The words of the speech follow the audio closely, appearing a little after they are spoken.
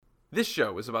This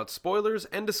show is about spoilers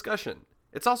and discussion.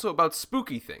 It's also about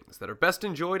spooky things that are best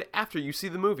enjoyed after you see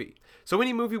the movie. So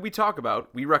any movie we talk about,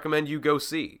 we recommend you go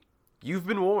see. You've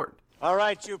been warned. All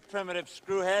right, you primitive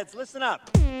screwheads, listen up.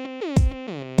 What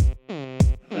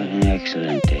an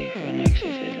excellent day for an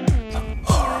exorcism.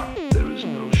 There is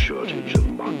no shortage of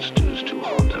monsters to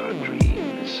haunt our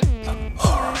dreams.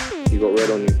 You got red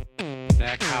on you.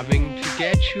 They're coming to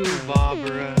get you,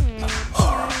 Barbara.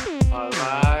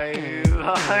 Alive!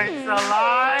 It's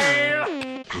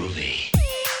alive! Groovy.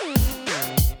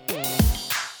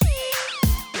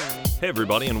 Hey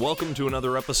everybody, and welcome to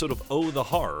another episode of Oh the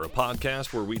Horror, a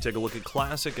podcast where we take a look at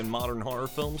classic and modern horror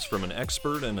films from an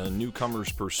expert and a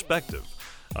newcomer's perspective.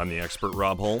 I'm the expert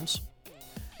Rob Holmes.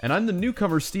 And I'm the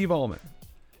newcomer Steve Allman.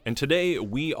 And today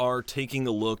we are taking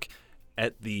a look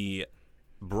at the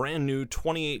brand new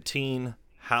 2018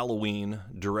 Halloween,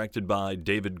 directed by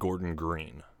David Gordon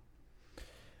Green.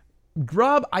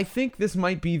 Rob, I think this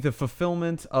might be the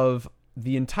fulfillment of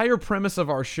the entire premise of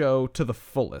our show to the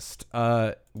fullest.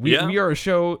 We are a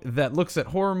show that looks at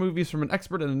horror movies from an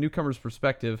expert and a newcomer's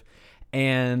perspective,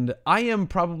 and I am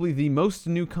probably the most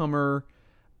newcomer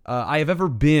I have ever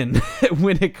been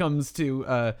when it comes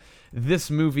to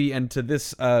this movie and to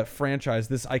this franchise,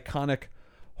 this iconic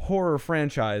horror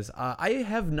franchise. I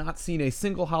have not seen a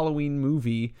single Halloween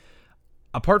movie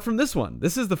apart from this one.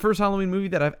 This is the first Halloween movie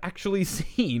that I've actually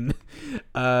seen.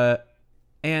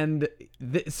 And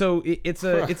so it's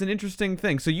an interesting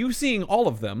thing. So you seeing all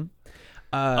of them,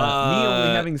 me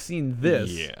only having seen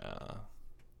this. Yeah.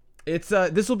 It's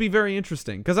this will be very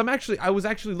interesting because I was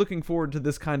actually looking forward to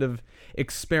this kind of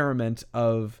experiment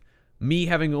of me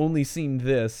having only seen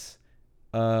this,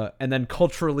 and then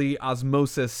culturally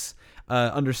osmosis,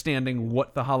 understanding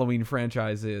what the Halloween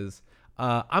franchise is.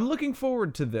 I'm looking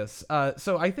forward to this.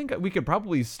 So I think we could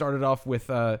probably start it off with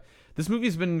this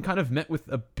movie's been kind of met with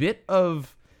a bit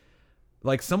of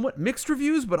like somewhat mixed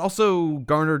reviews, but also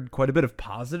garnered quite a bit of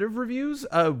positive reviews.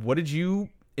 What did you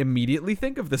immediately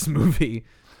think of this movie?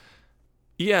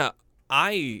 Yeah,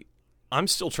 I'm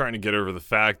still trying to get over the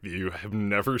fact that you have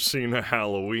never seen a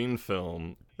Halloween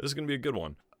film. This is going to be a good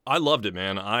one. I loved it,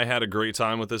 man. I had a great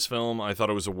time with this film. I thought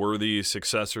it was a worthy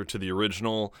successor to the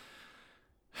original.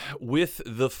 With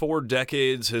the 4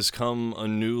 decades has come a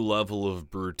new level of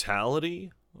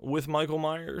brutality with Michael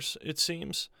Myers, it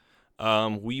seems.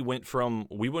 We went from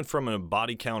a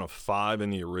body count of 5 in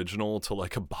the original to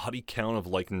like a body count of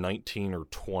like 19 or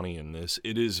 20 in this.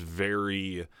 It's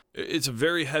a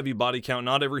very heavy body count.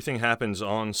 Not everything happens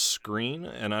on screen,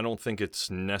 and I don't think it's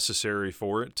necessary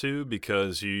for it to,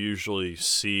 because you usually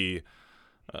see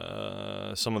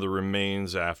some of the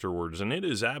remains afterwards, and it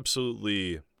is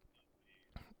absolutely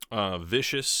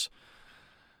vicious.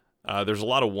 There's a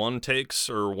lot of one takes,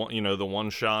 or the one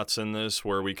shots in this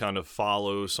where we kind of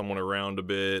follow someone around a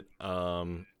bit.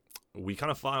 We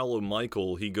kind of follow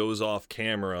Michael. He goes off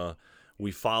camera.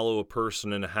 We follow a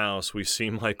person in a house. We see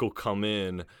Michael come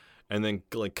in and then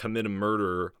like commit a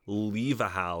murder, leave a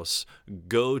house,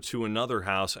 go to another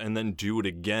house, and then do it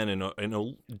again in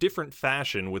a different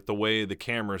fashion with the way the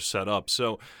camera's set up.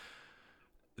 So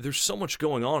there's so much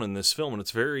going on in this film, and it's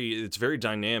very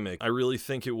dynamic. I really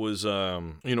think it was a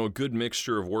good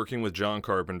mixture of working with John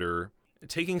Carpenter,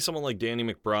 taking someone like Danny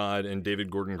McBride and David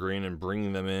Gordon Green and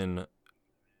bringing them in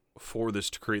for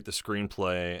this to create the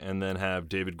screenplay, and then have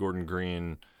David Gordon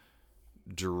Green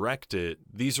direct it.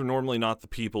 These are normally not the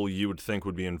people you would think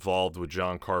would be involved with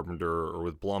John Carpenter or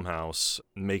with Blumhouse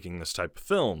making this type of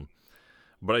film.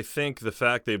 But I think the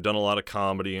fact they've done a lot of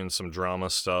comedy and some drama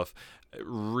stuff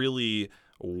really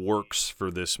works for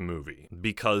this movie,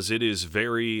 because it's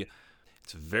very,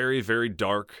 very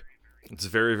dark. It's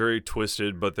very, very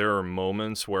twisted, but there are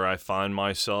moments where I find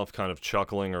myself kind of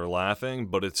chuckling or laughing,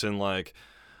 but it's in like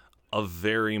a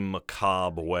very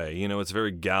macabre way. It's very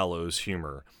gallows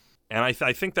humor. And I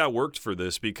think that worked for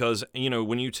this because,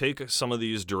 when you take some of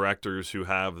these directors who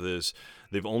have this,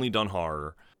 they've only done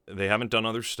horror, they haven't done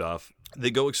other stuff, they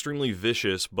go extremely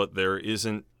vicious, but there's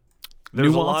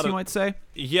Nuance, a lot of, you might say?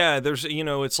 Yeah,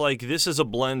 it's like this is a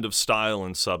blend of style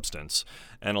and substance.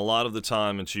 And a lot of the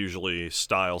time it's usually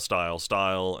style,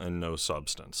 and no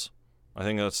substance. I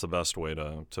think that's the best way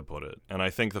to put it. And I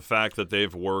think the fact that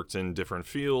they've worked in different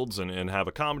fields and have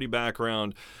a comedy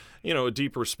background, a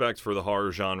deep respect for the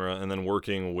horror genre, and then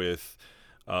working with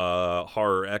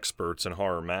horror experts and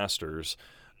horror masters,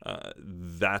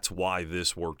 that's why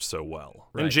this worked so well.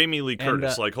 Right. And Jamie Lee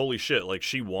Curtis, holy shit,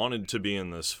 she wanted to be in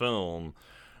this film.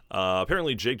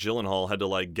 Apparently Jake Gyllenhaal had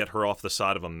to get her off the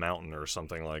side of a mountain or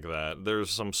something like that. There's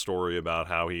some story about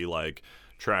how he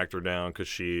tracked her down because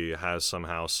she has some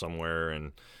house somewhere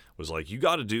and was like, you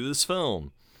got to do this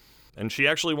film. And she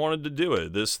actually wanted to do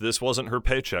it. This wasn't her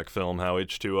paycheck film, how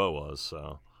H2O was.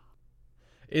 So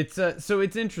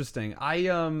it's interesting.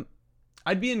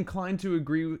 I'd be inclined to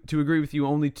agree with you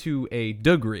only to a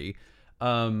degree.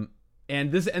 And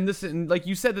like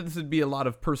you said, that this would be a lot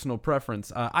of personal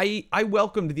preference. I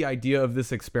welcomed the idea of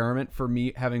this experiment for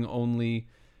me having only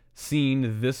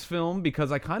seen this film,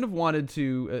 because I kind of wanted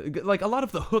to, like, a lot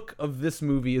of the hook of this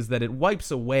movie is that it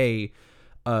wipes away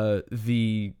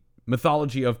the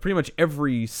mythology of pretty much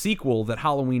every sequel that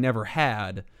Halloween ever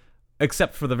had,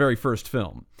 except for the very first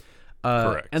film.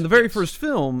 Correct. And the very first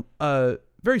film,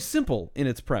 very simple in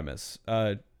its premise.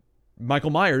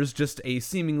 Michael Myers, just a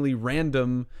seemingly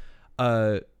random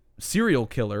serial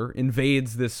killer,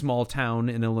 invades this small town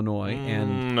in Illinois,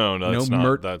 and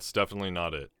that's definitely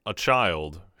not it. A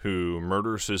child who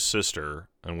murders his sister,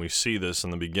 and we see this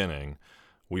in the beginning.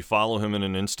 We follow him in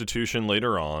an institution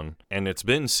later on, and it's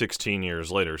been 16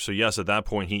 years later. So yes, at that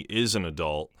point he is an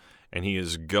adult, and he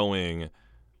is going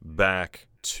back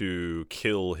to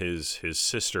kill his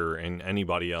sister and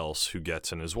anybody else who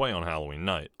gets in his way on Halloween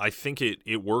night. I think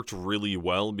it worked really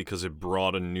well because it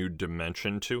brought a new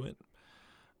dimension to it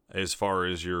as far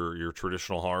as your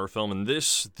traditional horror film, and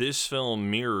this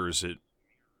film mirrors it,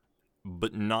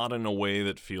 but not in a way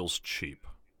that feels cheap.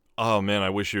 Oh man, I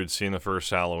wish you had seen the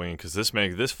first Halloween, because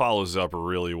this follows up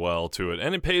really well to it,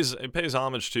 and it pays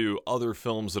homage to other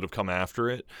films that have come after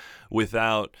it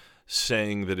without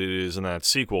saying that it is in that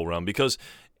sequel realm, because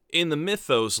in the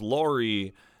mythos,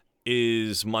 Laurie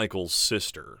is Michael's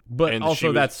sister, but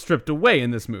also that's stripped away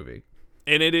in this movie.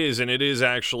 And it is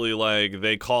actually, like,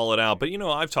 they call it out. But,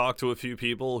 I've talked to a few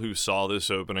people who saw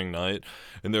this opening night,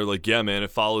 and they're like, yeah, man,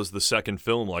 it follows the second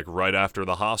film, like, right after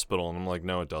the hospital. And I'm like,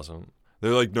 no, it doesn't.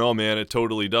 They're like, no, man, it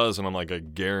totally does. And I'm like, I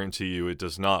guarantee you it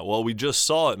does not. Well, we just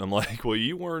saw it. And I'm like, well,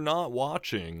 you were not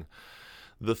watching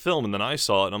the film. And then I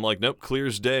saw it, and I'm like, nope, clear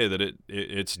as day that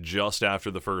it's just after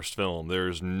the first film.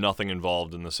 There's nothing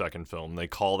involved in the second film. They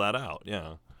call that out,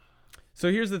 yeah. So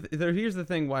here's the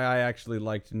thing why I actually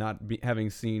liked having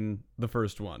seen the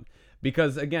first one,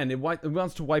 because again it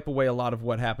wants to wipe away a lot of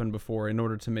what happened before in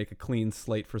order to make a clean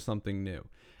slate for something new,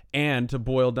 and to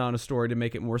boil down a story to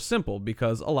make it more simple,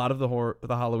 because a lot of the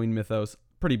Halloween mythos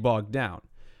pretty bogged down.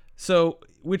 So,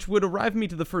 which would arrive me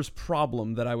to the first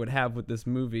problem that I would have with this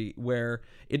movie, where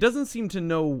it doesn't seem to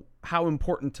know how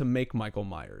important to make Michael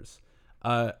Myers.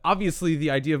 Obviously,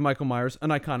 the idea of Michael Myers, an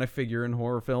iconic figure in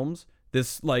horror films,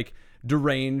 this like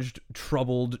deranged,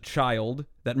 troubled child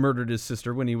that murdered his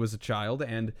sister when he was a child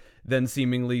and then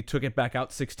seemingly took it back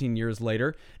out 16 years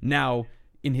later, now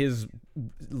in his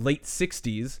late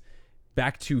 60s,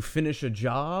 back to finish a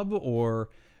job or,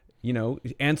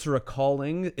 answer a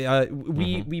calling.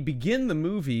 We begin the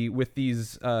movie with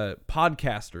these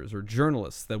podcasters or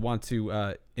journalists that want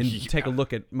to take a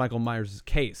look at Michael Myers'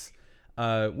 case.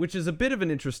 Which is a bit of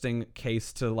an interesting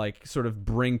case to like sort of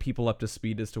bring people up to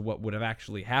speed as to what would have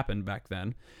actually happened back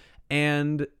then.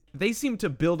 And they seem to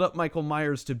build up Michael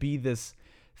Myers to be this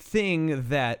thing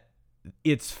that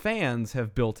its fans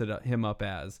have built him up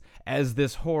as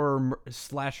this horror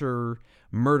slasher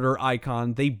murder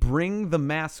icon. They bring the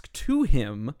mask to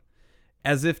him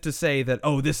as if to say that,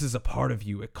 oh, this is a part of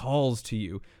you, it calls to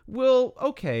you. Well,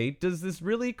 okay, does this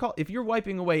really call? If you're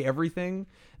wiping away everything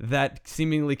that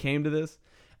seemingly came to this,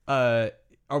 are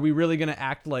we really going to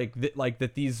act like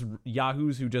that these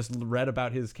yahoos who just read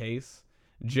about his case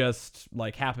just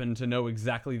like happen to know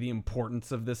exactly the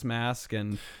importance of this mask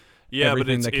and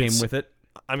everything that came with it?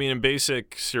 I mean, in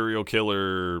basic serial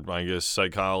killer, I guess,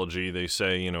 psychology, they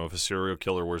say, if a serial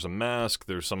killer wears a mask,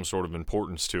 there's some sort of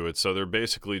importance to it. So they're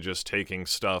basically just taking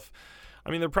stuff.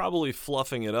 I mean, they're probably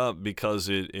fluffing it up because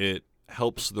it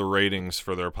helps the ratings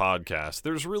for their podcast.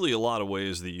 There's really a lot of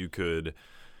ways that you could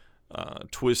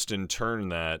twist and turn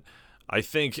that. I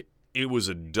think it was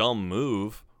a dumb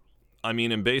move. I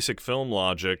mean, in basic film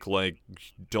logic, like,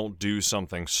 don't do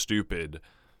something stupid.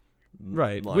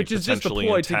 Right, like, which is just a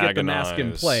ploy to get the mask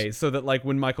in play, so that like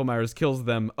when Michael Myers kills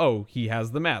them, oh, he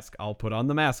has the mask, I'll put on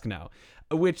the mask now,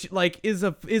 which like is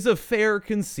a fair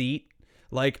conceit.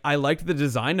 Like, I liked the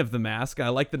design of the mask. I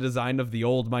like the design of the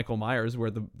old Michael Myers,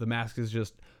 where the mask is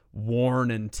just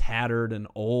worn and tattered and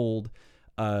old.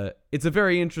 It's a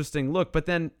very interesting look. But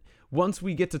then once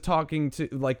we get to talking to,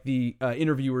 like, the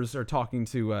interviewers are talking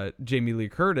to Jamie Lee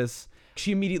Curtis,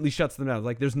 she immediately shuts them down.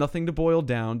 Like, there's nothing to boil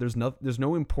down. There's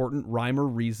no important rhyme or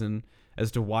reason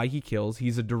as to why he kills.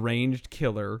 He's a deranged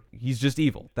killer. He's just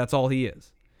evil. That's all he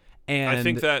is. And I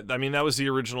think that was the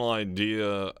original idea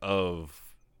of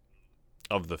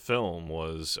the film,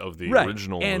 was of the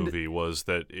original movie, was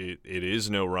that it is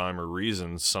no rhyme or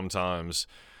reason. Sometimes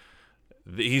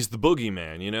he's the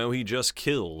boogeyman, you know, he just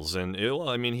kills. And,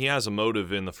 he has a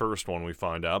motive in the first one, we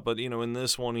find out. But, in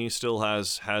this one, he still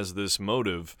has this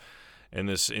motive and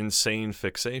this insane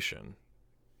fixation.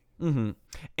 Mm-hmm.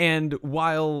 And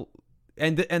while...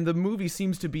 And the movie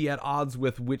seems to be at odds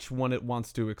with which one it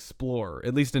wants to explore,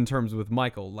 at least in terms with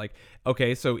Michael. Like,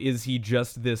 okay, so is he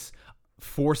just this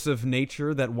force of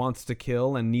nature that wants to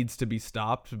kill and needs to be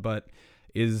stopped, but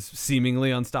is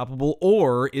seemingly unstoppable?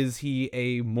 Or is he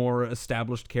a more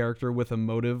established character with a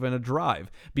motive and a drive?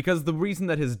 Because the reason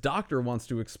that his doctor wants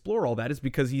to explore all that is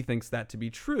because he thinks that to be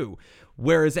true.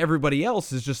 Whereas everybody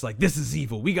else is just like, this is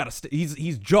evil. We gotta,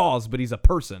 he's Jaws, but he's a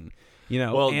person.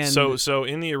 So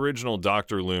in the original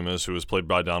Dr. Loomis, who was played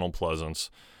by Donald Pleasance,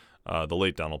 the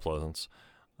late Donald Pleasance,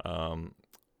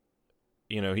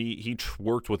 he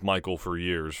worked with Michael for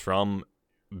years, from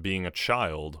being a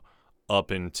child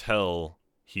up until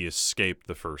he escaped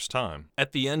the first time.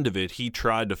 At the end of it, he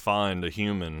tried to find a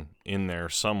human in there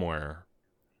somewhere,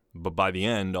 but by the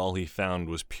end, all he found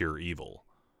was pure evil,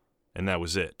 and that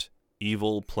was it.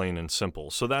 Evil, plain and simple.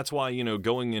 So that's why,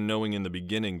 going and knowing in the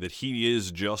beginning that he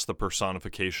is just the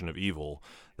personification of evil,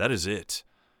 that is it.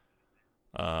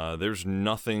 There's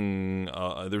nothing,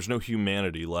 there's no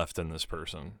humanity left in this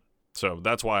person. So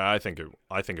that's why I think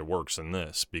it works in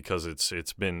this, because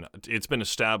it's been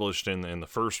established in the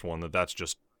first one that that's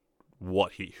just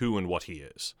who and what he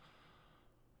is.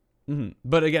 Mm-hmm.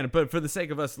 But for the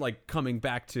sake of us coming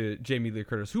back to Jamie Lee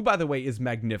Curtis, who by the way is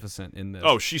magnificent in this.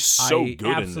 Oh, she's so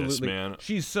good in this, man.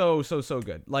 She's so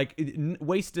good.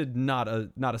 Wasted not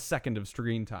a second of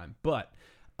screen time. But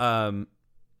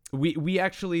we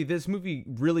actually, this movie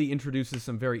really introduces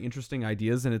some very interesting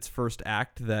ideas in its first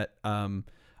act that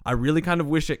I really kind of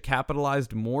wish it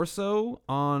capitalized more so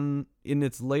on in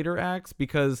its later acts,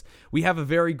 because we have a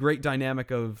very great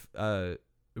dynamic of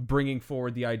bringing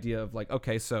forward the idea of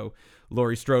okay, so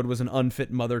Laurie Strode was an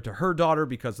unfit mother to her daughter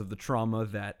because of the trauma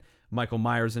that Michael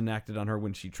Myers enacted on her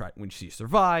when she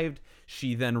survived.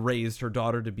 She then raised her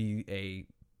daughter to be a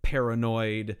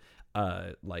paranoid,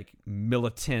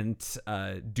 militant,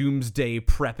 doomsday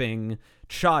prepping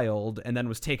child, and then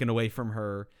was taken away from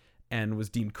her and was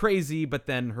deemed crazy. But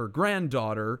then her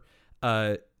granddaughter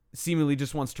seemingly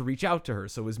just wants to reach out to her,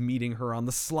 so is meeting her on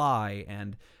the sly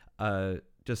and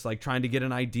just trying to get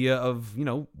an idea of,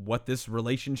 what this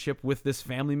relationship with this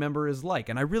family member is like.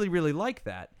 And I really, really like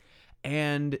that.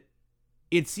 And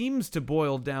it seems to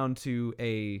boil down to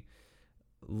a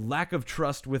lack of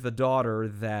trust with a daughter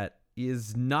that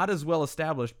is not as well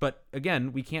established. But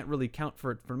again, we can't really count for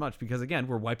it for much, because again,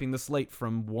 we're wiping the slate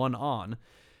from one on.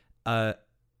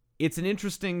 It's an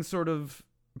interesting sort of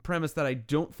premise that I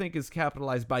don't think is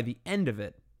capitalized by the end of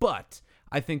it, but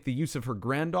I think the use of her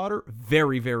granddaughter,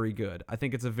 very, very good. I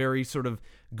think it's a very sort of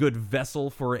good vessel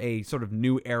for a sort of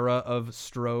new era of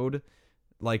Strode.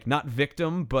 Not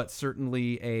victim, but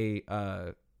certainly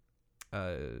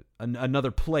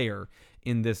another player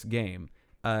in this game.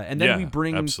 And then we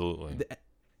bring... absolutely.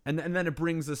 And then it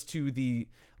brings us to the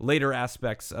later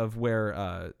aspects of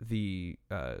where the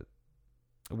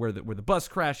bus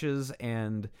crashes,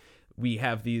 and we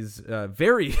have these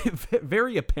very,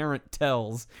 very apparent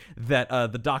tells that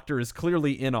the doctor is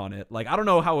clearly in on it. I don't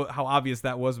know how obvious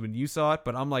that was when you saw it,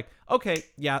 but I'm like, okay,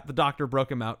 yeah, the doctor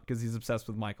broke him out because he's obsessed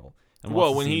with Michael.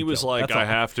 Well, when he was like, I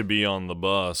have to be on the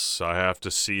bus, I have to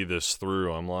see this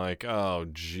through, I'm like, oh,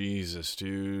 Jesus,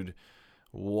 dude.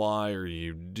 Why are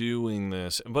you doing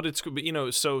this? But it's,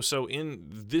 so in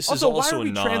this also, is also why are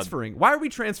we transferring? Why are we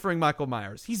transferring Michael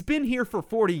Myers? He's been here for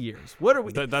 40 years. What are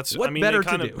we? What better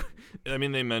to do?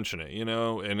 They mention it,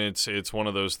 and it's one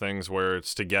of those things where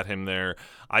it's to get him there.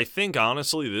 I think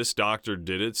honestly, this doctor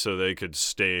did it so they could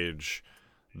stage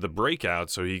the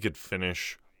breakout, so he could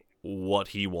finish what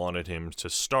he wanted him to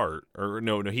start, or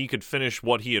no, he could finish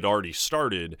what he had already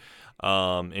started,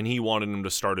 and he wanted him to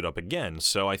start it up again.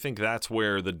 So I think that's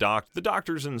where the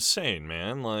doctor's insane,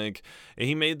 man.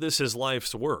 He made this his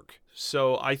life's work.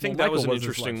 So I think that was an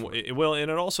interesting.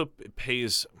 And it also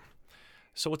pays.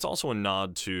 So it's also a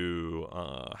nod to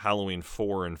Halloween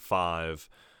 4 and 5.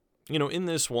 In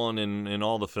this one, in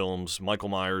all the films, Michael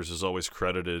Myers is always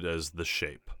credited as the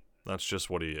Shape. That's just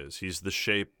what he is. He's the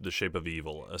shape of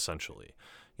evil, essentially.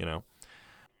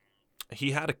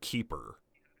 He had a keeper.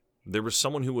 There was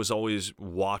someone who was always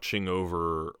watching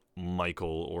over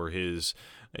Michael, or his,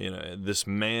 this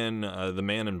man, the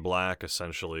man in black,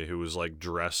 essentially, who was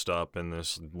dressed up in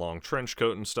this long trench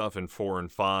coat and stuff in 4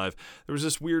 and 5. There was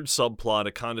this weird subplot.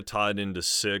 It kind of tied into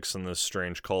 6 and this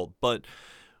strange cult. But,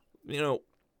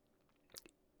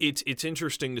 it's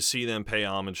interesting to see them pay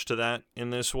homage to that in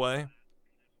this way.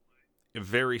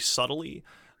 Very subtly,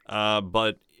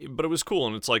 But it was cool,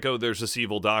 and it's like, oh, there's this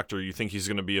evil doctor. You think he's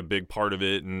going to be a big part of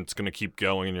it, and it's going to keep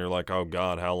going, and you're like, oh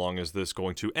God, how long is this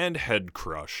going to end? Head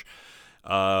crush.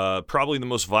 Probably the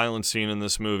most violent scene in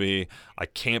this movie. I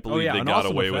can't believe they got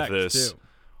away with this. Too.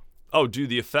 Oh, dude,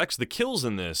 the effects, the kills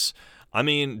in this. I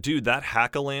mean, dude, that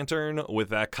hack-a-lantern with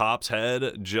that cop's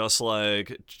head just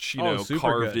like,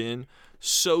 carved good. in.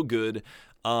 So good.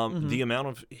 The amount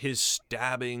of his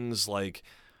stabbings, like,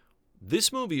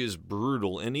 this movie is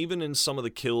brutal. And even in some of the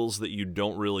kills that you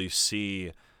don't really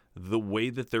see, the way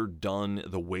that they're done,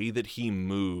 the way that he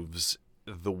moves,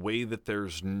 the way that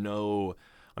there's no...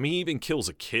 I mean, he even kills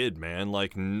a kid, man.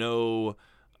 Like, no...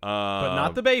 but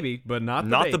not the baby.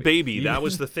 Not the baby. That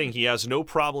was the thing. He has no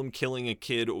problem killing a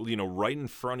kid, right in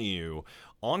front of you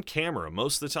on camera.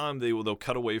 Most of the time, they'll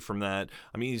cut away from that.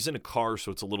 I mean, he's in a car,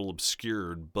 so it's a little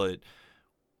obscured, but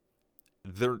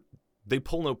they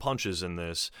pull no punches in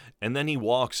this. And then he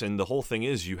walks, and the whole thing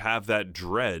is you have that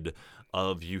dread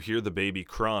of you hear the baby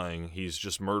crying. He's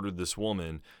just murdered this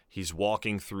woman. He's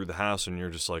walking through the house, and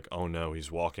you're just like, oh no,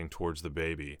 he's walking towards the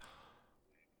baby.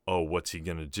 Oh, what's he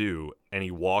going to do? And he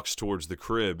walks towards the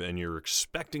crib, and you're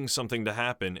expecting something to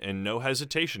happen, and no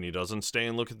hesitation. He doesn't stay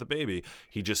and look at the baby.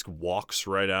 He just walks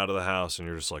right out of the house, and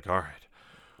you're just like, all right.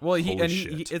 Well,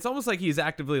 it's almost like he's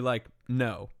actively like,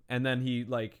 no, and then he,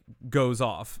 like, goes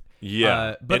off.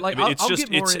 Yeah. But, like, I'll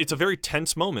get more... It's a very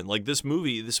tense moment. Like, this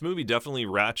movie definitely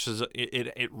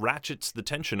it ratchets the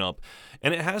tension up,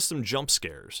 and it has some jump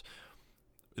scares.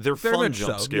 They're fun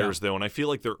jump scares, though, and I feel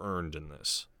like they're earned in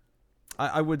this.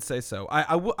 I would say so.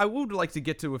 I would like to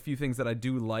get to a few things that I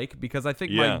do like, because I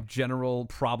think my general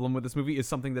problem with this movie is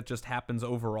something that just happens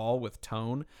overall with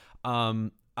tone.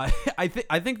 I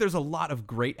think there's a lot of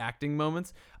great acting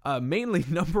moments. Mainly,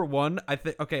 number one, I'm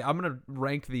gonna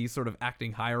rank the sort of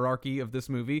acting hierarchy of this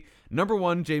movie. Number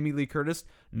one, Jamie Lee Curtis.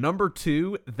 Number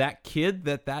two, that kid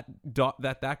that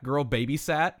girl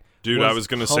babysat. Dude, I was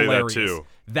gonna say that too.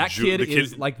 That kid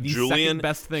is like the second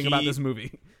best thing about this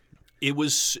movie. It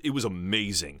was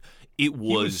amazing. He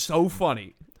was so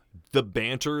funny. The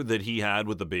banter that he had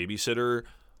with the babysitter,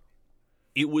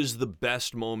 it was the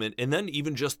best moment. And then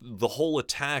even just the whole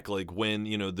attack, like when,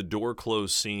 the door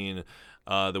closed scene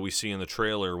that we see in the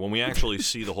trailer, when we actually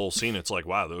see the whole scene, it's like,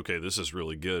 wow, okay, this is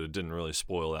really good. It didn't really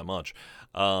spoil that much.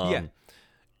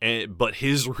 But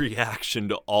his reaction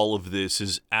to all of this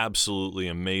is absolutely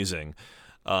amazing.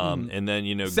 And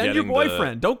then, send your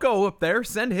boyfriend. Don't go up there.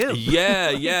 Send him. Yeah.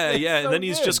 And so then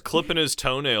he's just clipping his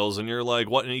toenails, and you're like,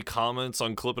 what? Any comments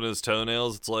on clipping his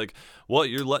toenails? It's like,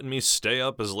 what? You're letting me stay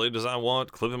up as late as I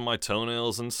want, clipping my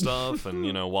toenails and stuff, and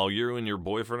while you and your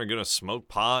boyfriend are gonna smoke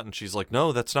pot. And she's like,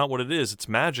 no, that's not what it is. It's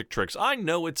magic tricks. I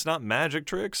know it's not magic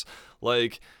tricks.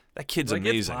 Like, that kid's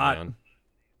amazing, man.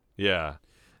 Yeah.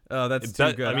 Oh, that's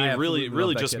too good. I mean,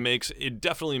 really just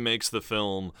definitely makes the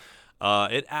film.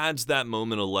 It adds that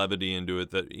moment of levity into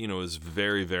it that, is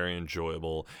very, very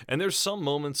enjoyable. And there's some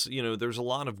moments, there's a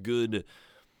lot of good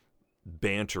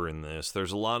banter in this.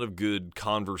 There's a lot of good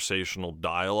conversational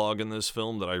dialogue in this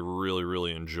film that I really,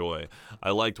 really enjoy.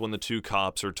 I liked when the two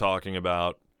cops are talking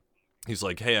about, he's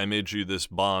like, hey, I made you this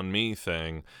banh mi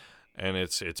thing. And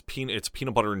it's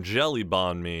peanut butter and jelly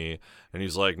banh mi. And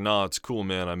he's like, nah, it's cool,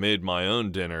 man. I made my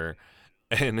own dinner.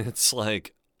 And it's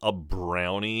like a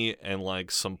brownie and like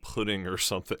some pudding or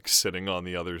something sitting on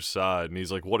the other side. And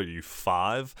he's like, what are you,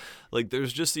 5? Like,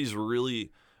 there's just these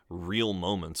really real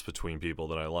moments between people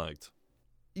that I liked.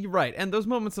 You're right. And those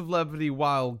moments of levity,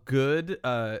 while good,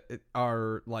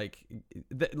 are like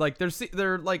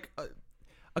they're like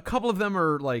a couple of them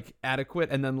are like adequate.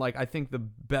 And then like, I think the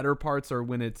better parts are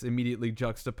when it's immediately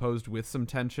juxtaposed with some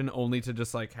tension, only to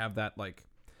just like have that like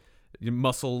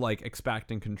muscle like expand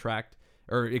and contract.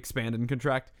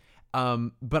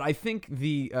 But I think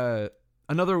the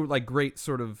another like great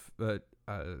sort of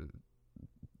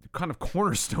kind of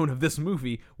cornerstone of this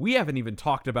movie, we haven't even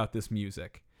talked about this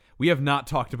music. We have not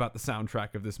talked about the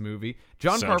soundtrack of this movie.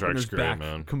 John Carpenter's great, back,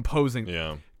 man. Composing.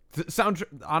 Yeah.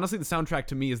 Honestly, the soundtrack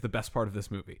to me is the best part of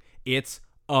this movie. It's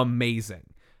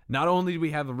amazing. Not only do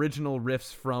we have original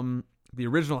riffs from the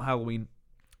original Halloween,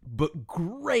 but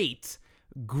great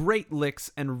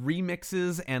licks and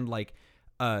remixes and like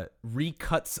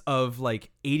recuts of like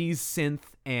 80s synth,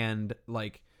 and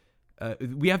like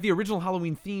we have the original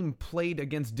Halloween theme played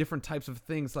against different types of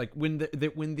things, like when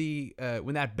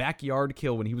that backyard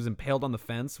kill, when he was impaled on the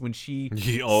fence, when she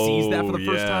sees that for the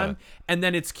first time, and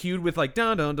then it's cued with like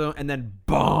dun dun dun, and then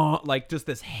boom, like just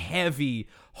this heavy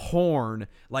horn.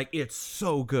 Like, it's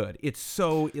so good. It's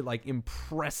so like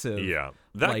impressive. Yeah.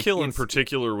 That Like, kill in it's-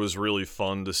 particular was really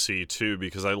fun to see, too,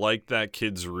 because I liked that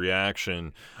kid's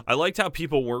reaction. I liked how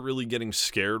people weren't really getting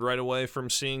scared right away from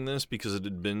seeing this because it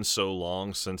had been so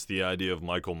long since the idea of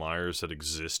Michael Myers had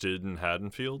existed in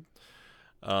Haddonfield.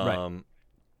 Right.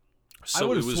 So I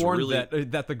would it have was sworn really...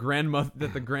 that the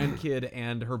grandkid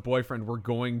and her boyfriend were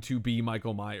going to be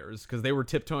Michael Myers because they were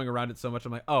tiptoeing around it so much.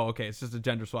 I'm like, oh, okay, it's just a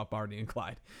gender swap Bonnie and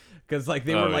Clyde, because like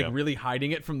they were like really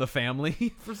hiding it from the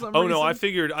family for some reason. Oh no, I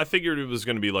figured it was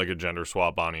going to be like a gender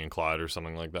swap Bonnie and Clyde or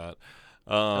something like that.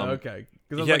 Okay,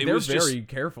 because like, they're very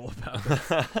careful about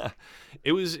it.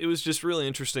 It was just really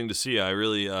interesting to see. I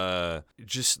really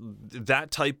just that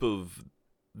type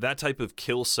of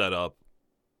kill setup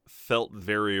felt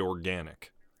very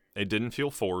organic. It didn't feel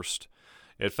forced.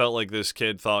 It felt like this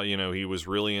kid thought, he was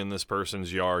really in this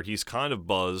person's yard. He's kind of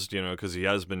buzzed, because he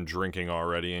has been drinking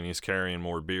already and he's carrying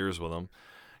more beers with him.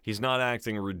 He's not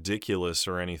acting ridiculous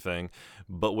or anything,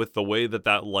 but with the way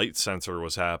that light sensor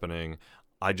was happening,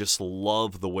 I just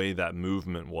love the way that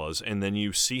movement was. And then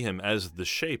you see him as the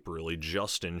shape, really,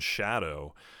 just in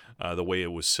shadow, the way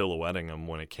it was silhouetting him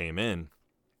when it came in.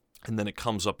 And then it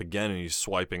comes up again and he's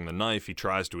swiping the knife. He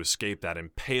tries to escape that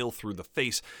impale through the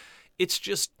face. It's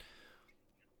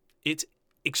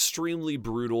extremely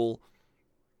brutal.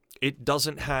 It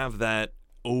doesn't have that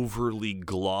overly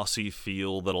glossy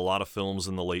feel that a lot of films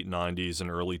in the late 90s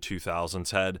and early 2000s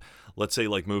had. Let's say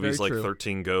like movies like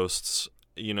 13 Ghosts,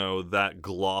 that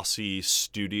glossy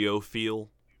studio feel.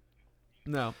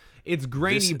 No. It's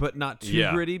grainy, but not too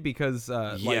gritty because,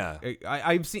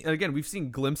 I've seen we've seen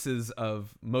glimpses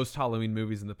of most Halloween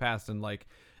movies in the past, and like,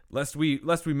 lest we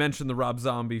mention the Rob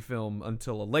Zombie film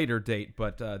until a later date,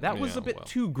 but that was a bit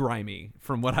too grimy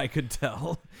from what I could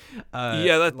tell.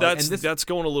 That's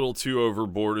going a little too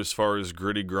overboard as far as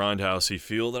gritty grindhousey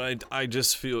feel that I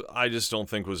just don't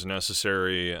think was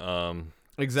necessary.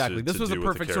 Exactly, this was a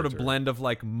perfect sort of blend of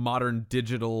like modern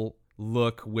digital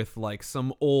look with like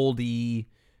some oldie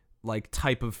like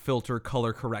type of filter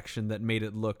color correction that made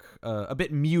it look a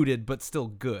bit muted but still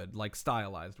good, like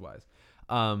stylized wise.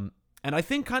 And I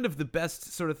think kind of the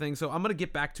best sort of thing. So I'm gonna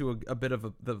get back to a bit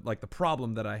of the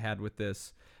problem that I had with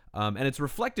this, and it's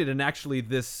reflected in actually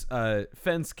this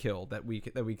fence kill that we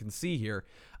can see here.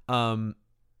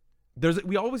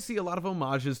 We always see a lot of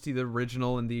homages to the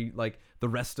original and the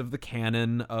rest of the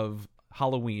canon of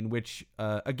Halloween, which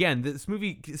again, this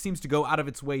movie seems to go out of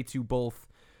its way to both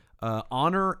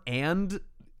honor and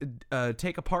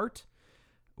take apart,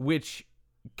 which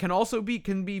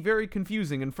can be very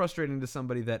confusing and frustrating to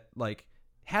somebody that like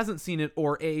hasn't seen it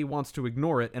or wants to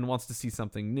ignore it and wants to see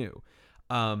something new.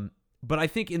 But I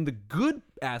think in the good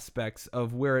aspects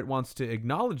of where it wants to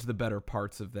acknowledge the better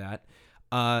parts of that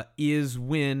is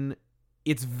when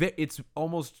it's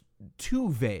almost too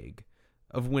vague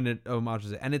of when it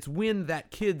homages it, and it's when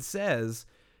that kid says,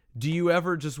 "Do you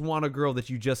ever just want a girl that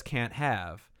you just can't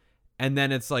have?" And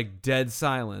then it's like dead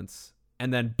silence.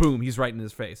 And then boom, he's right in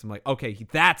his face. I'm like, okay,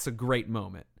 that's a great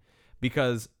moment.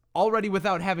 Because already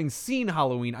without having seen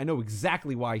Halloween, I know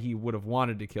exactly why he would have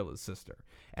wanted to kill his sister.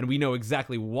 And we know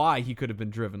exactly why he could have been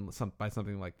driven by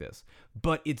something like this.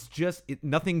 But it's just,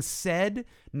 nothing said,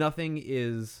 nothing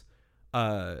is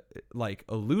like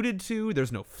alluded to.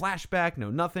 There's no flashback,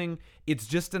 no nothing. It's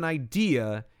just an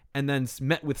idea and then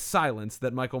met with silence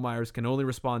that Michael Myers can only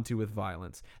respond to with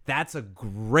violence. That's a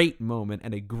great moment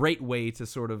and a great way to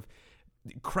sort of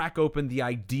crack open the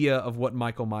idea of what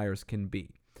Michael Myers can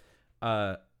be.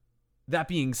 That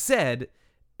being said,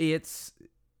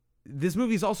 this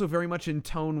movie is also very much in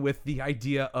tone with the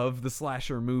idea of the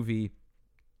slasher movie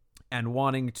and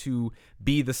wanting to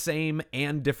be the same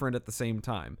and different at the same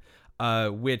time.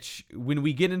 Which, when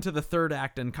we get into the third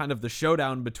act and kind of the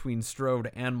showdown between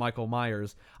Strode and Michael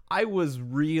Myers, I was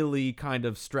really kind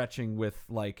of stretching with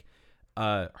like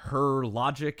her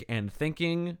logic and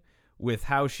thinking with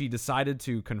how she decided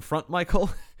to confront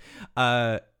Michael,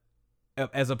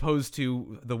 as opposed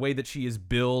to the way that she is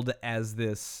billed as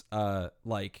this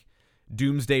like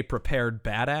doomsday prepared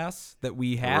badass that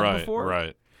we had before.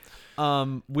 Right.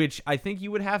 Which I think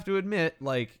you would have to admit,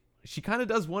 like, she kind of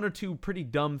does one or two pretty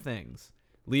dumb things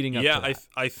leading up to that.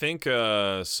 I think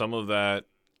some of that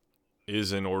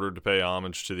is in order to pay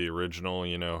homage to the original.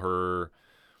 You know, her,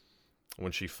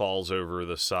 when she falls over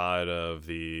the side of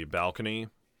the balcony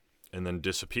and then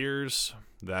disappears,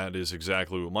 that is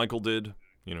exactly what Michael did,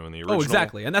 you know, in the original. Oh,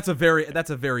 exactly. And that's a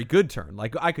very good turn.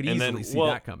 Like, I could easily see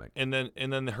that coming. And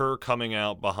then her coming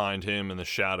out behind him in the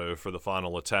shadow for the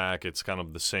final attack, it's kind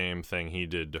of the same thing he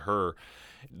did to her.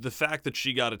 The fact that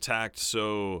she got attacked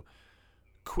so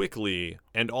quickly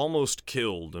and almost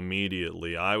killed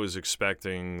immediately. I was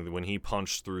expecting when he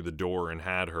punched through the door and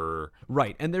had her.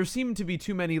 Right, and there seemed to be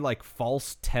too many like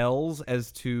false tells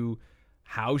as to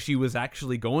how she was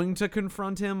actually going to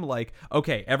confront him. Like,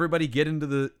 okay, everybody get into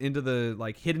the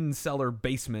like hidden cellar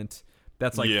basement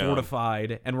that's like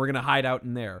fortified, and we're gonna hide out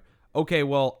in there. Okay,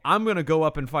 well, I'm gonna go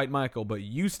up and fight Michael, but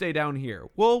you stay down here.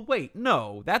 Well, wait,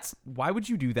 no, why would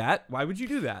you do that? Why would you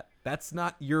do that? That's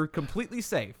not. You're completely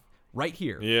safe right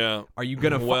here. Yeah. Are you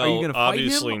gonna? Well, are you gonna fight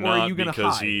obviously him, or not, are you gonna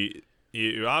because hide?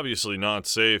 he obviously not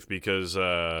safe because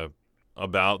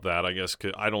about that, I guess.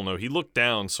 I don't know. He looked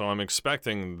down, so I'm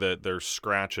expecting that there's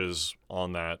scratches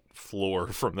on that floor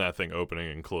from that thing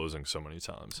opening and closing so many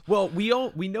times. Well, we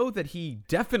know that he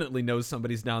definitely knows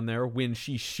somebody's down there when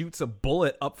she shoots a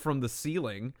bullet up from the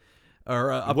ceiling,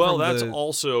 or up well, from that's the,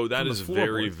 also that from the is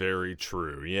very floorboard. very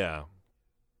true. Yeah.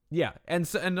 Yeah, and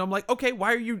I'm like, okay,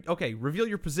 why are you reveal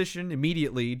your position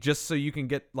immediately just so you can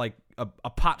get like a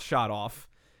pot shot off,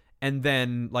 and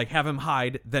then like have him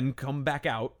hide, then come back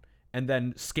out, and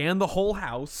then scan the whole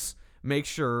house, make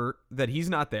sure that he's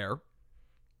not there,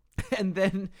 and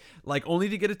then like only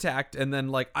to get attacked, and then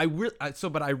like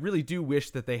but I really do wish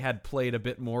that they had played a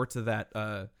bit more to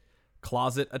that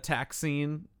closet attack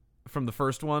scene from the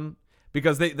first one,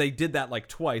 because they did that like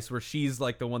twice where she's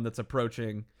like the one that's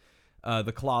approaching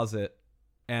the closet,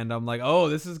 and I'm like, oh,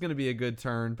 this is gonna be a good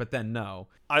turn, but then no.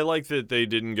 I like that they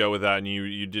didn't go with that, and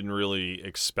you didn't really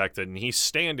expect it. And he's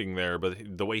standing there,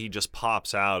 but the way he just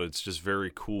pops out, it's just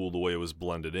very cool the way it was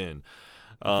blended in,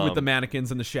 with the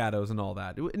mannequins and the shadows and all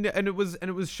that. And it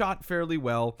was shot fairly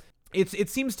well. It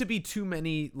seems to be too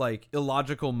many like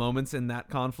illogical moments in that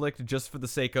conflict just for the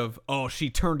sake of, oh, she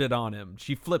turned it on him,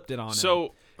 she flipped it on him,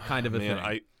 kind of a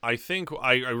thing. I think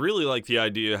I really like the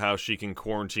idea how she can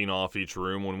quarantine off each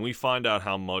room. When we find out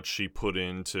how much she put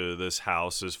into this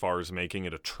house as far as making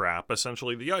it a trap,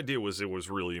 essentially, the idea was it was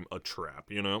really a trap,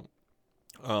 you know?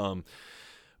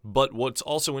 But what's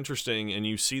also interesting, and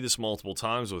you see this multiple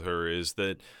times with her, is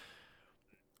that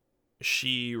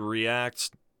she reacts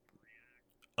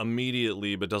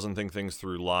immediately but doesn't think things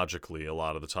through logically a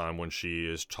lot of the time when she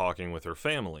is talking with her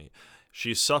family.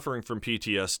 She's suffering from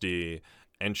PTSD,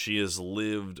 and she has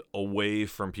lived away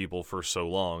from people for so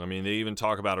long. I mean, they even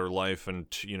talk about her life and,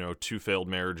 2 failed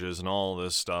marriages and all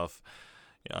this stuff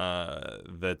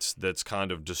that's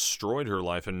kind of destroyed her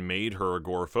life and made her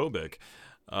agoraphobic,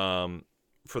 and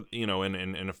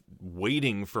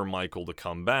waiting for Michael to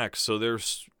come back. So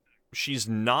she's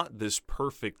not this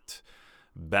perfect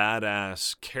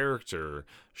badass character.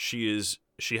 She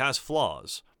has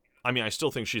flaws. I mean, I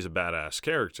still think she's a badass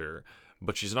character,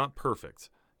 but she's not perfect.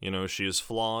 She is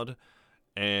flawed,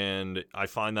 and I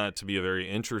find that to be a very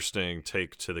interesting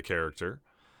take to the character,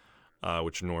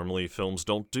 which normally films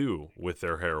don't do with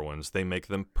their heroines. They make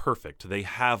them perfect. They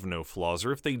have no flaws,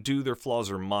 or if they do, their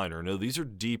flaws are minor. No, these are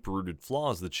deep-rooted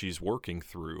flaws that she's working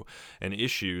through and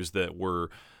issues that were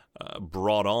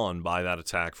brought on by that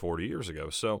attack 40 years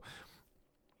ago. So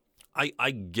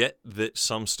I get that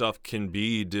some stuff can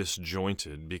be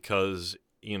disjointed because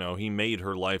he made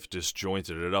her life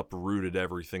disjointed. It uprooted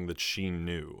everything that she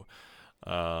knew,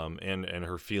 and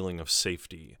her feeling of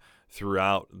safety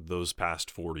throughout those past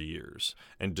 40 years,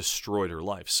 and destroyed her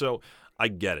life. So I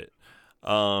get it.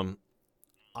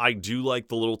 I do like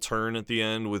the little turn at the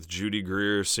end with Judy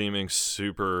Greer seeming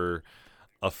super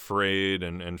afraid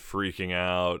and freaking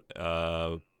out,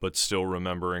 but still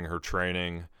remembering her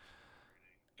training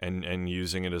and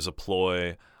using it as a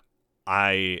ploy.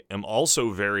 I am also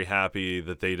very happy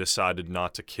that they decided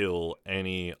not to kill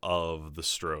any of the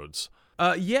Strodes.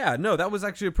 That was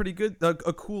actually a pretty good,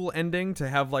 a cool ending to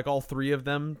have like all 3 of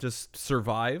them just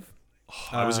survive.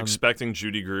 I was expecting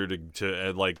Judy Greer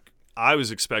to I was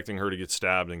expecting her to get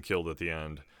stabbed and killed at the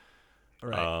end,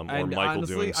 right? Or and Michael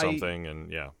honestly, doing something,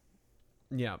 and yeah.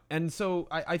 Yeah, and so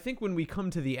I think when we come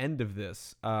to the end of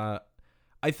this, I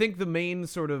think the main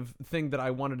sort of thing that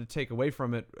I wanted to take away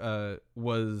from it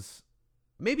was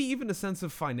maybe even a sense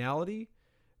of finality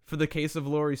for the case of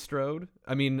Laurie Strode.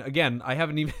 I mean, again, I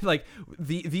haven't even like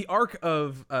the arc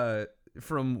of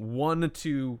from 1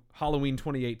 to Halloween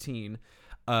 2018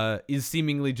 is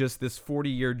seemingly just this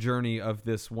 40-year journey of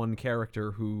this one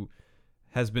character who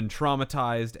has been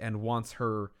traumatized and wants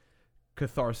her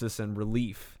catharsis and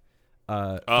relief.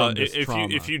 From this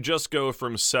trauma. If you just go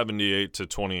from 78 to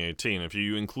 2018, if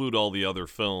you include all the other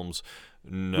films,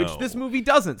 no. Which this movie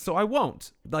doesn't, so I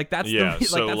won't. Like that's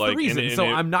the reason. So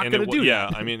I'm not going to do that.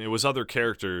 Yeah, I mean, it was other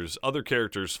characters. Other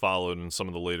characters followed in some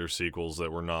of the later sequels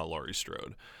that were not Laurie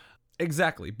Strode.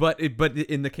 Exactly, but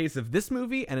in the case of this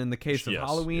movie and in the case of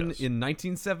Halloween in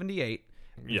 1978,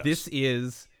 this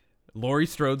is Laurie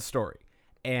Strode's story.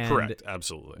 And correct,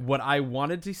 absolutely. What I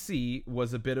wanted to see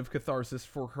was a bit of catharsis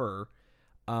for her,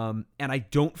 and I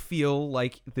don't feel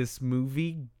like this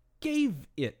movie gave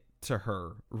it to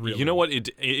her, really. You know what?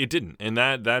 It didn't, and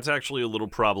that's actually a little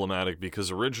problematic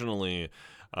because originally,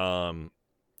 John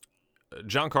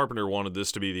Carpenter wanted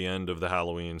this to be the end of the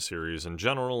Halloween series in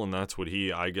general, and that's what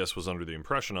he, I guess, was under the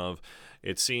impression of.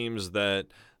 It seems that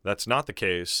that's not the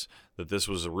case, that this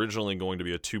was originally going to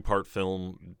be a 2-part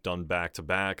film done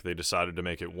back-to-back. They decided to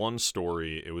make it one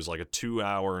story. It was like a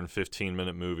 2-hour and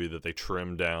 15-minute movie that they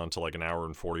trimmed down to like an hour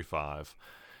and 45.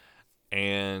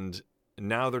 And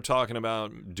now they're talking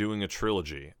about doing a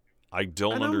trilogy. I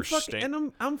don't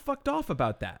understand. I'm fucked off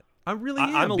about that. I really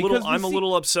am. I'm a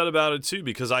little upset about it too,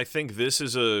 because I think this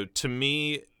is to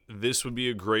me, this would be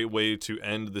a great way to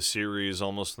end the series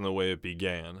almost in the way it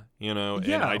began, you know?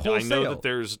 Yeah, and I know that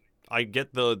there's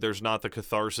not the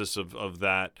catharsis of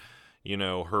that, you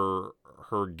know,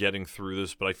 her getting through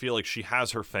this, but I feel like she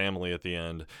has her family at the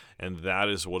end, and that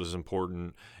is what is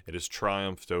important. It has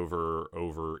triumphed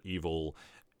over evil,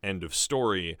 end of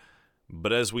story.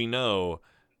 But as we know,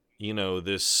 you know,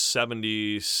 this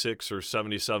 $76 or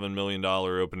 $77 million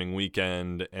opening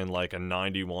weekend and like a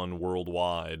 91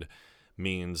 worldwide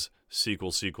means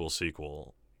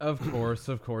sequel. Of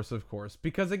course.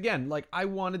 Because again, like, I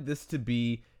wanted this to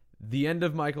be the end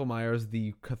of Michael Myers,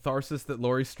 the catharsis that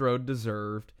Laurie Strode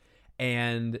deserved,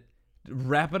 and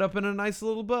wrap it up in a nice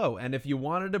little bow. And if you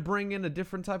wanted to bring in a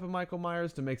different type of Michael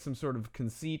Myers to make some sort of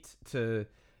conceit to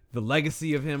the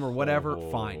legacy of him or whatever,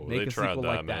 fine. Make a sequel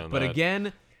like that. But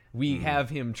again, we have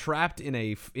him trapped in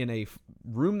a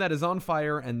room that is on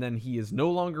fire, and then he is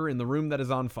no longer in the room that is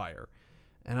on fire.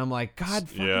 And I'm like, God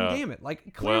fucking damn it.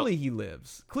 Like, clearly he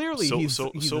lives. Clearly he's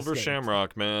Silver escaped.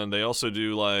 Shamrock, man. They also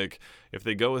do, like, if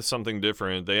they go with something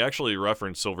different, they actually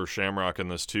reference Silver Shamrock in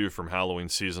this, too, from Halloween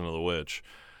Season of the Witch.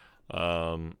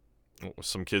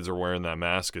 Some kids are wearing that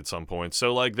mask at some point.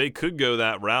 So, like, they could go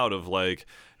that route of, like,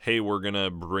 hey, we're going to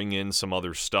bring in some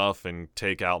other stuff and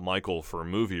take out Michael for a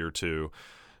movie or two,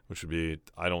 which would be,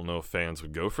 I don't know if fans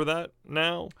would go for that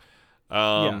now.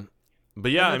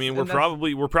 But yeah, I mean, we're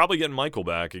probably getting Michael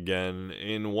back again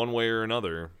in one way or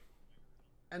another.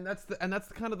 And that's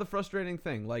kind of the frustrating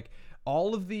thing. Like,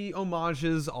 all of the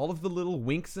homages, all of the little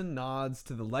winks and nods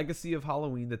to the legacy of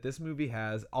Halloween that this movie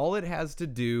has, all it has to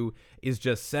do is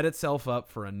just set itself up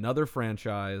for another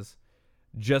franchise,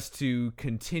 just to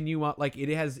continue on. Like,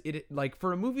 like,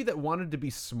 for a movie that wanted to be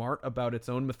smart about its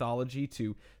own mythology,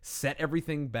 to set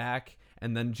everything back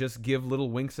and then just give little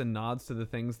winks and nods to the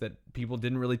things that people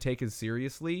didn't really take as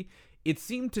seriously, it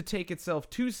seemed to take itself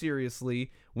too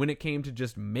seriously when it came to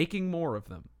just making more of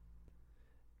them.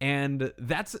 And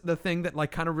that's the thing that, like,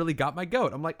 kind of really got my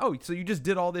goat. I'm like, oh, so you just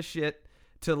did all this shit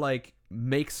to, like,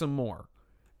 make some more.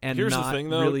 And here's the thing,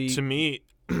 though, really... to me,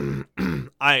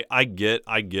 I get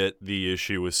the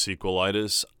issue with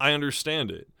sequelitis. I understand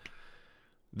it.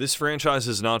 This franchise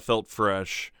has not felt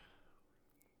fresh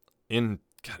in,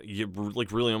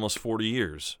 like, really almost 40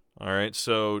 years. All right,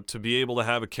 so to be able to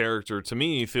have a character, to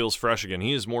me, feels fresh again.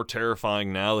 He is more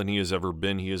terrifying now than he has ever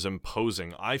been. He is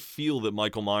imposing. I feel that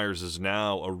Michael Myers is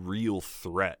now a real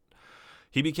threat.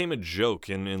 He became a joke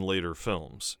in later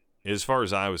films, as far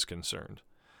as I was concerned.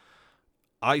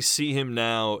 I see him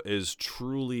now as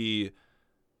truly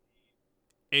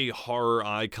a horror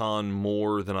icon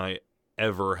more than I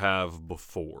ever have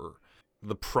before.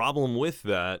 The problem with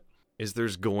that is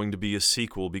there's going to be a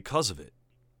sequel because of it.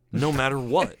 No matter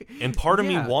what. And part of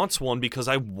me wants one because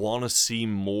I want to see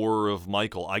more of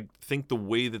Michael. I think the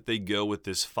way that they go with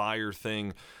this fire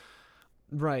thing...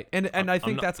 Right. And I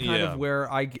think that's kind of where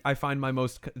I find my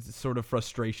most sort of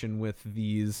frustration with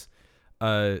these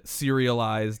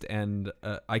serialized and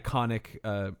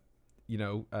iconic,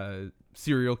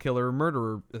 serial killer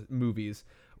murderer movies,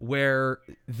 where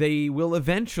they will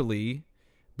eventually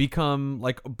become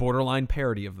like a borderline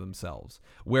parody of themselves,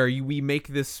 where we make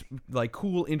this like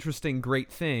cool, interesting, great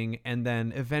thing, and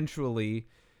then eventually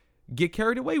get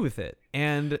carried away with it.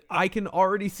 And I can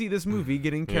already see this movie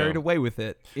getting carried away with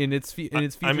it in its future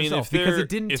self, because it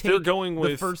didn't take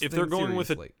the first thing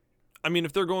seriously.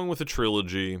 If they're going with a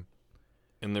trilogy,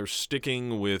 and they're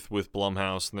sticking with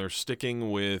Blumhouse, and they're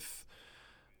sticking with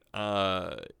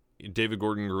David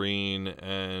Gordon Green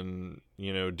and,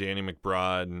 Danny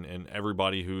McBride and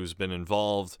everybody who's been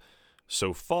involved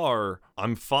so far,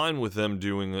 I'm fine with them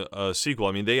doing a sequel.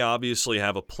 I mean, they obviously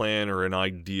have a plan or an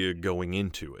idea going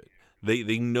into it.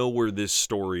 They know where this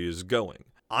story is going.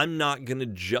 I'm not going to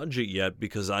judge it yet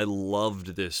because I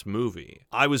loved this movie.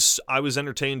 I was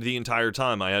entertained the entire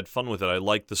time. I had fun with it. I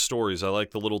liked the stories. I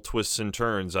liked the little twists and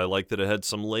turns. I liked that it had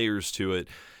some layers to it.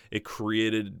 it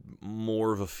created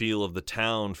more of a feel of the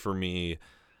town for me,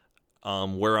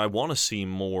 where I want to see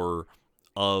more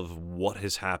of what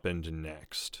has happened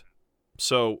next.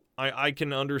 So I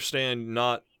can understand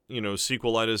not,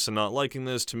 sequelitis and not liking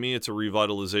this. To me, it's a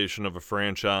revitalization of a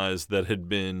franchise that had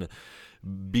been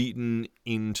beaten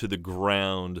into the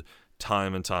ground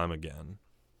time and time again.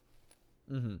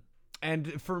 Mm-hmm.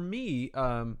 And for me,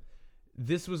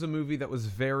 this was a movie that was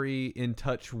very in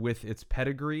touch with its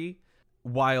pedigree.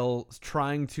 While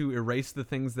trying to erase the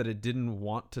things that it didn't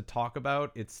want to talk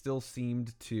about, it still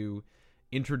seemed to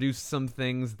introduce some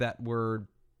things that were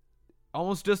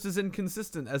almost just as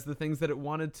inconsistent as the things that it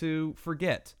wanted to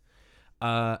forget.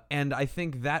 And I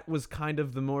think that was kind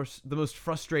of the most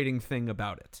frustrating thing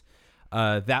about it.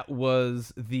 That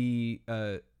was the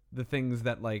things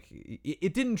that, like,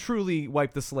 it didn't truly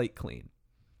wipe the slate clean.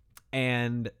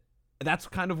 And that's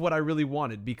kind of what I really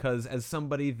wanted, because as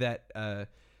somebody that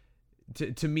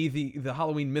to me the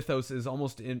Halloween mythos is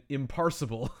almost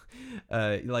imparsible,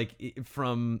 like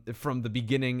from the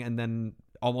beginning and then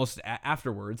almost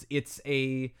afterwards. It's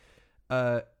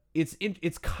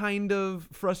kind of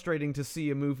frustrating to see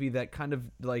a movie that kind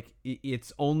of like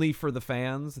it's only for the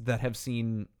fans that have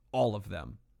seen all of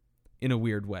them. In a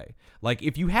weird way. Like,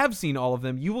 if you have seen all of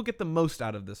them, you will get the most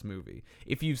out of this movie.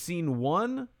 If you've seen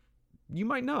one, you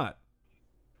might not.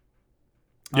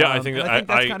 Yeah, I think that's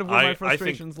kind of where my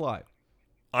frustrations lie.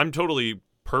 I'm totally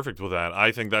perfect with that.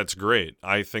 I think that's great.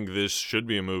 I think this should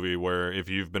be a movie where if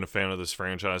you've been a fan of this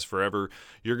franchise forever,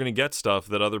 you're going to get stuff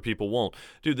that other people won't.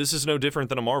 Dude, this is no different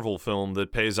than a Marvel film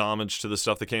that pays homage to the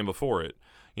stuff that came before it.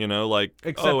 Like,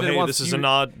 this is a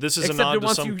nod to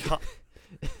some...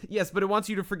 Yes, but it wants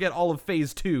you to forget all of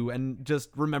Phase 2 and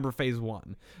just remember Phase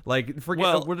 1. Like,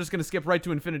 we're just going to skip right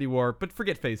to Infinity War, but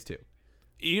forget Phase 2.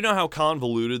 You know how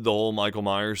convoluted the whole Michael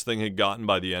Myers thing had gotten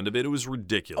by the end of it? It was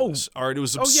ridiculous. All right, it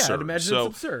was absurd. Oh, yeah, I'd imagine it's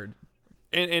absurd.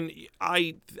 And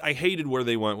I hated where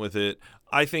they went with it.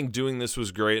 I think doing this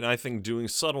was great, and I think doing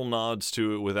subtle nods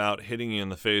to it without hitting you in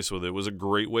the face with it was a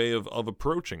great way of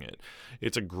approaching it.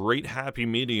 It's a great happy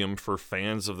medium for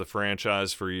fans of the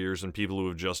franchise for years and people who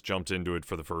have just jumped into it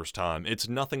for the first time. It's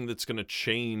nothing that's going to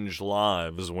change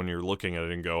lives when you're looking at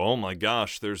it and go, oh my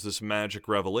gosh, there's this magic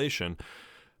revelation.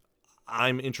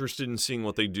 I'm interested in seeing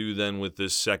what they do then with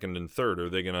this second and third. Are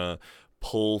they going to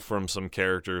pull from some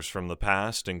characters from the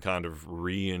past and kind of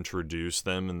reintroduce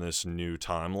them in this new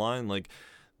timeline? Like,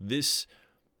 this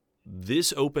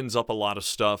opens up a lot of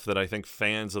stuff that I think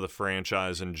fans of the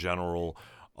franchise in general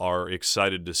are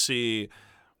excited to see.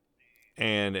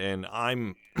 And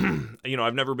I'm,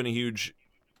 I've never been a huge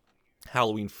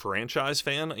Halloween franchise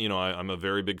fan. I'm a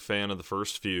very big fan of the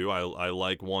first few. I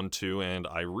like 1, 2, and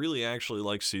I really actually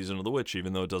like Season of the Witch,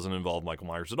 even though it doesn't involve Michael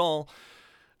Myers at all.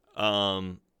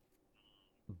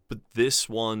 But this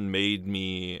one made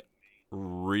me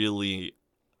really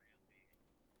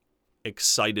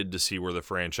excited to see where the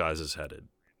franchise is headed.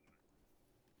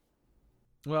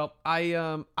 Well,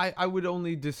 I would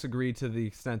only disagree to the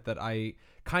extent that I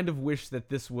kind of wish that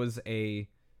this was a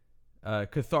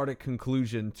cathartic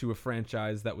conclusion to a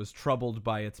franchise that was troubled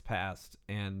by its past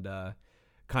and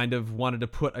kind of wanted to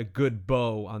put a good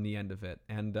bow on the end of it,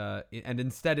 and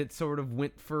instead it sort of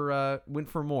went for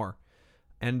more.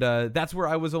 And that's where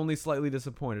I was only slightly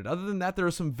disappointed. Other than that, there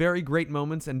are some very great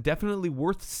moments and definitely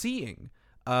worth seeing.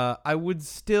 I would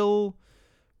still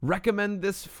recommend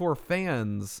this for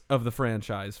fans of the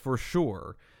franchise, for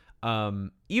sure.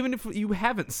 Even if you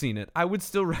haven't seen it, I would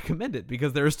still recommend it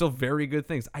because there are still very good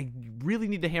things. I really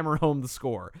need to hammer home the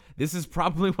score. This is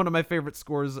probably one of my favorite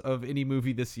scores of any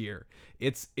movie this year.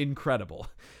 It's incredible.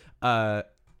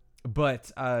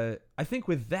 But I think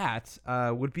with that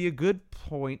would be a good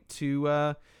point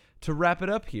to wrap it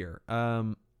up here.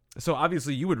 So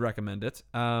obviously you would recommend it.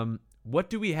 What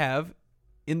do we have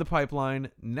in the pipeline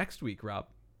next week, Rob?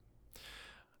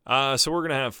 So we're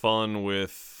gonna have fun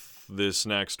with this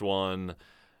next one.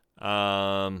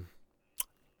 Cabin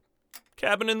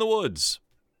in the Woods.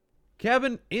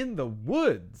 Cabin in the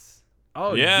Woods.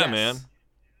 Oh yeah, yes. Man.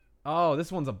 Oh,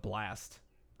 this one's a blast.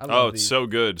 It's so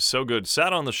good, so good.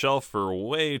 Sat on the shelf for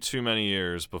way too many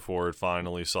years before it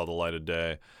finally saw the light of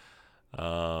day.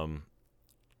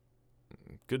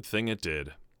 Good thing it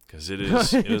did, because it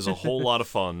is a whole lot of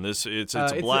fun. It's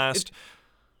a blast.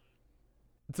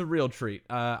 It's a real treat.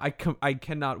 I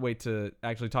cannot wait to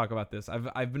actually talk about this.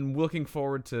 I've been looking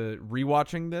forward to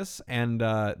rewatching this, and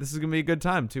this is gonna be a good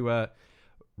time to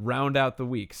round out the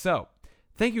week. So.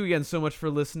 Thank you again so much for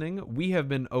listening. We have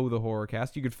been Oh the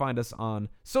Horrorcast. You could find us on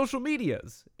social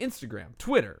medias, Instagram,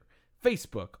 Twitter,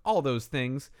 Facebook, all those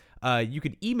things. You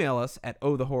can email us at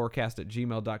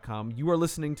ohthehorrorcast@gmail.com. You are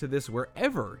listening to this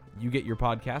wherever you get your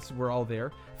podcasts. We're all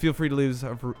there. Feel free to leave us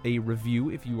a review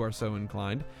if you are so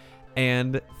inclined.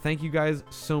 And thank you guys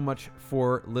so much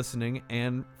for listening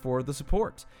and for the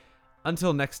support.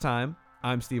 Until next time,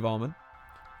 I'm Steve Allman.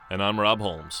 And I'm Rob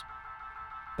Holmes.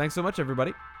 Thanks so much,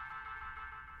 everybody.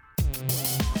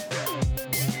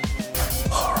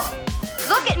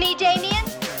 Look at me, Damien.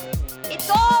 It's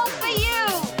all for you.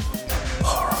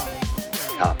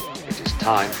 Come, it is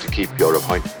time to keep your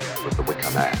appointment with the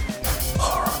Wicker Man.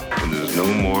 When there's no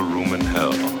more room in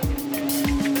hell,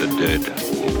 the dead